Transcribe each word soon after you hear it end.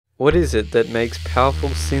What is it that makes powerful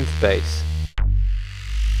synth bass?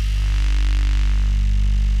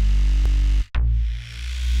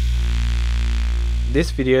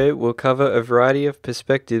 This video will cover a variety of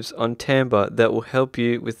perspectives on timbre that will help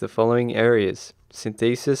you with the following areas: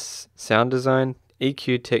 synthesis, sound design,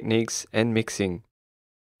 EQ techniques, and mixing.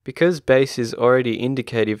 Because bass is already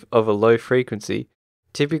indicative of a low frequency,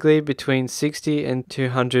 typically between 60 and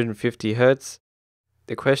 250 Hz,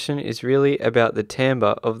 the question is really about the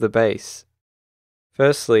timbre of the bass.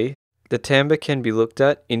 Firstly, the timbre can be looked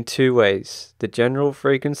at in two ways: the general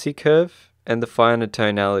frequency curve and the finer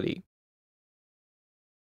tonality.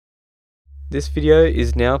 This video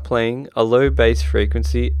is now playing a low bass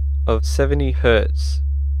frequency of 70 Hz.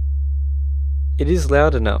 It is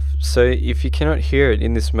loud enough, so if you cannot hear it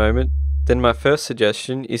in this moment, then my first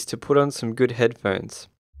suggestion is to put on some good headphones.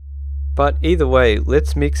 But either way,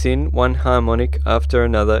 let's mix in one harmonic after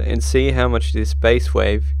another and see how much this bass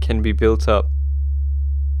wave can be built up.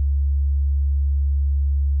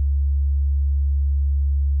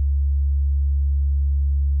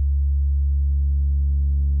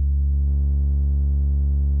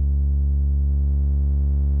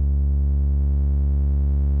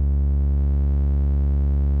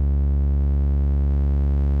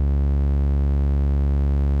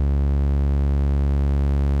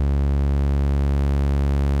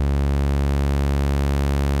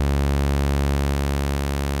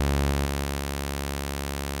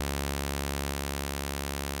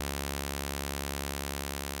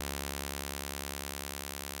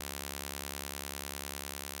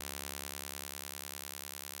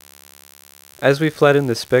 As we flatten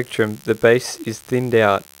the spectrum, the bass is thinned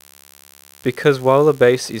out. Because while the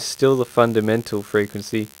bass is still the fundamental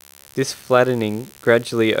frequency, this flattening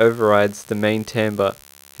gradually overrides the main timbre,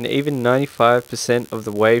 and even 95% of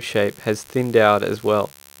the wave shape has thinned out as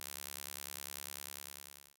well.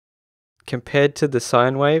 Compared to the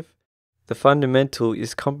sine wave, the fundamental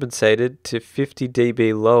is compensated to 50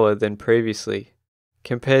 dB lower than previously,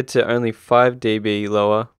 compared to only 5 dB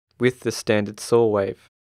lower with the standard saw wave.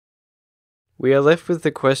 We are left with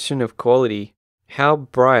the question of quality. How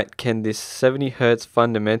bright can this 70 Hz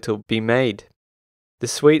fundamental be made? The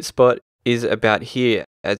sweet spot is about here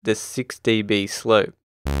at the 6 dB slope.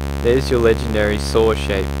 There's your legendary saw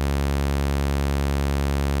shape.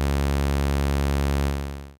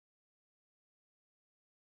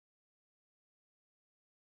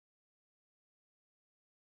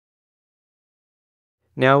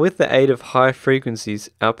 Now, with the aid of high frequencies,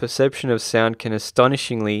 our perception of sound can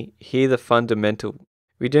astonishingly hear the fundamental.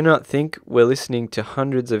 We do not think we're listening to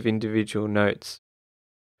hundreds of individual notes.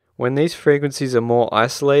 When these frequencies are more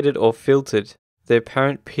isolated or filtered, the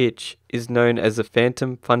apparent pitch is known as the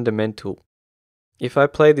phantom fundamental. If I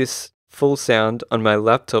play this full sound on my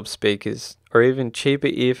laptop speakers or even cheaper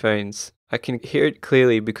earphones, I can hear it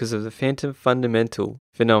clearly because of the phantom fundamental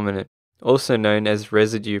phenomenon, also known as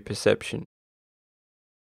residue perception.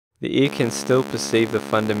 The ear can still perceive the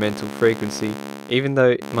fundamental frequency, even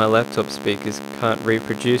though my laptop speakers can't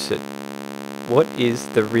reproduce it. What is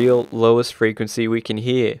the real lowest frequency we can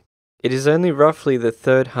hear? It is only roughly the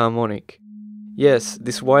third harmonic. Yes,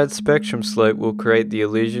 this wide spectrum slope will create the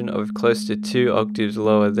illusion of close to 2 octaves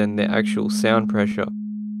lower than the actual sound pressure.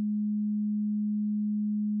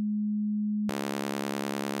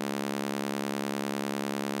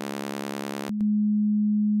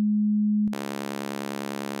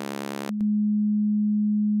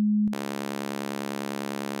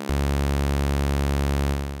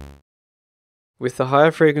 With the higher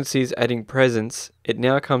frequencies adding presence, it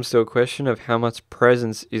now comes to a question of how much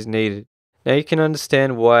presence is needed. Now you can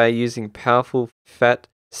understand why using powerful, fat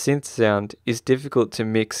synth sound is difficult to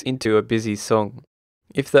mix into a busy song.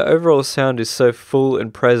 If the overall sound is so full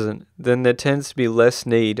and present, then there tends to be less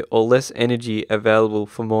need or less energy available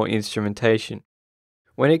for more instrumentation.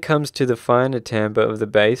 When it comes to the finer timbre of the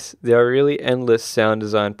bass, there are really endless sound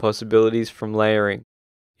design possibilities from layering.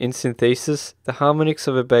 In synthesis, the harmonics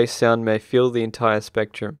of a bass sound may fill the entire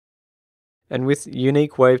spectrum. And with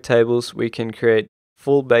unique wavetables, we can create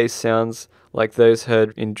full bass sounds like those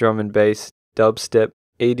heard in drum and bass, dubstep,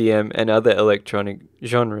 EDM, and other electronic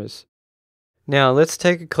genres. Now let's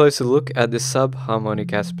take a closer look at the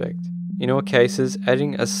sub-harmonic aspect. In all cases,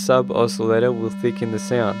 adding a sub-oscillator will thicken the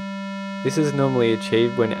sound. This is normally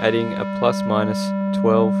achieved when adding a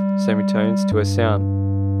 ±12 semitones to a sound.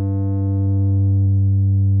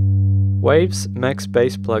 Wave's Max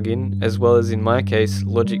Bass plugin, as well as in my case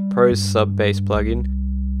Logic Pro's Sub Bass plugin,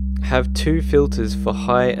 have two filters for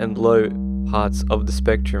high and low parts of the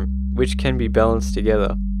spectrum, which can be balanced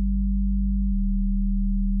together.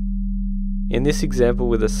 In this example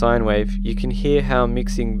with a sine wave, you can hear how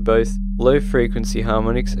mixing both low frequency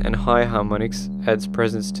harmonics and high harmonics adds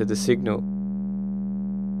presence to the signal.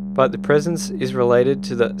 But the presence is related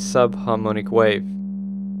to the subharmonic wave.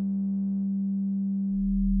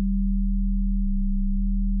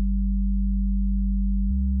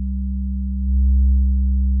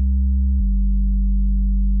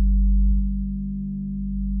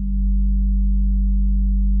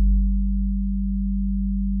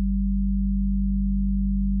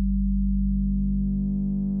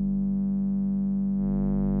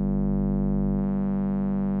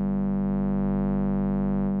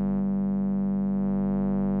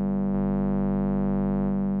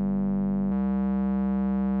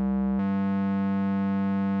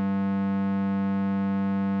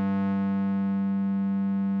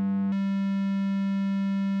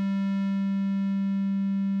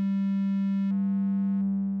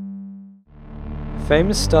 A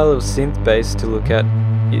famous style of synth bass to look at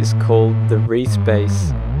is called the Reese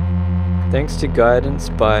Bass. Thanks to guidance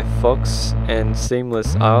by Fox and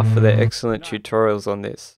SeamlessR for their excellent tutorials on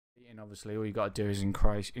this. And obviously all you got to do is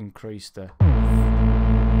increase the...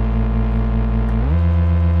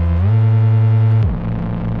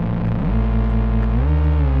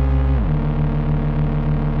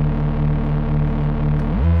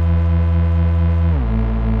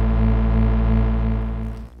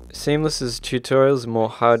 Seamless's tutorial is a more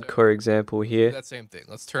hardcore example here. That same thing.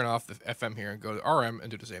 Let's turn off the FM here and go to RM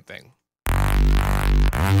and do the same thing.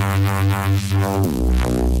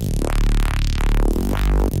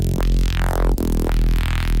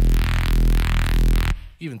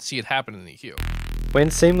 You even see it happen in the EQ.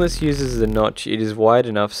 When Seamless uses the notch, it is wide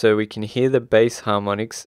enough so we can hear the bass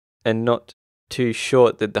harmonics and not too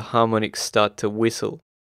short that the harmonics start to whistle.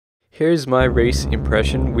 Here is my Reese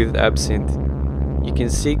impression with Absynth. You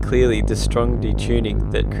can see clearly the strong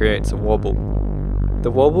detuning that creates a wobble.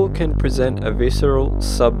 The wobble can present a visceral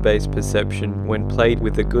sub-bass perception when played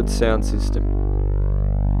with a good sound system.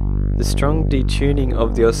 The strong detuning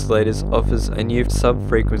of the oscillators offers a new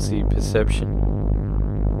sub-frequency perception.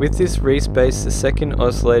 With this Reese bass, the second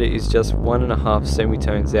oscillator is just 1.5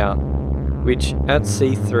 semitones out, which at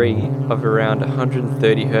C3 of around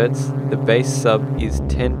 130 Hz, the bass sub is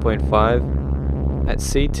 10.5. At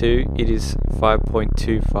C2 it is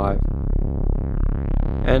 5.25,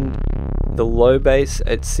 and the low bass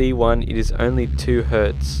at C1 it is only 2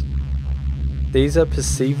 Hz. These are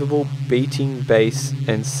perceivable beating bass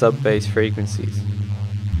and sub-bass frequencies.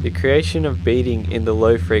 The creation of beating in the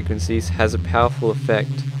low frequencies has a powerful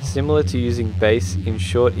effect, similar to using bass in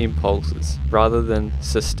short impulses rather than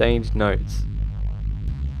sustained notes.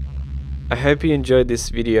 I hope you enjoyed this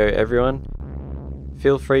video, everyone.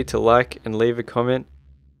 Feel free to like and leave a comment,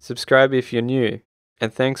 subscribe if you're new,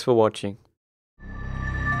 and thanks for watching.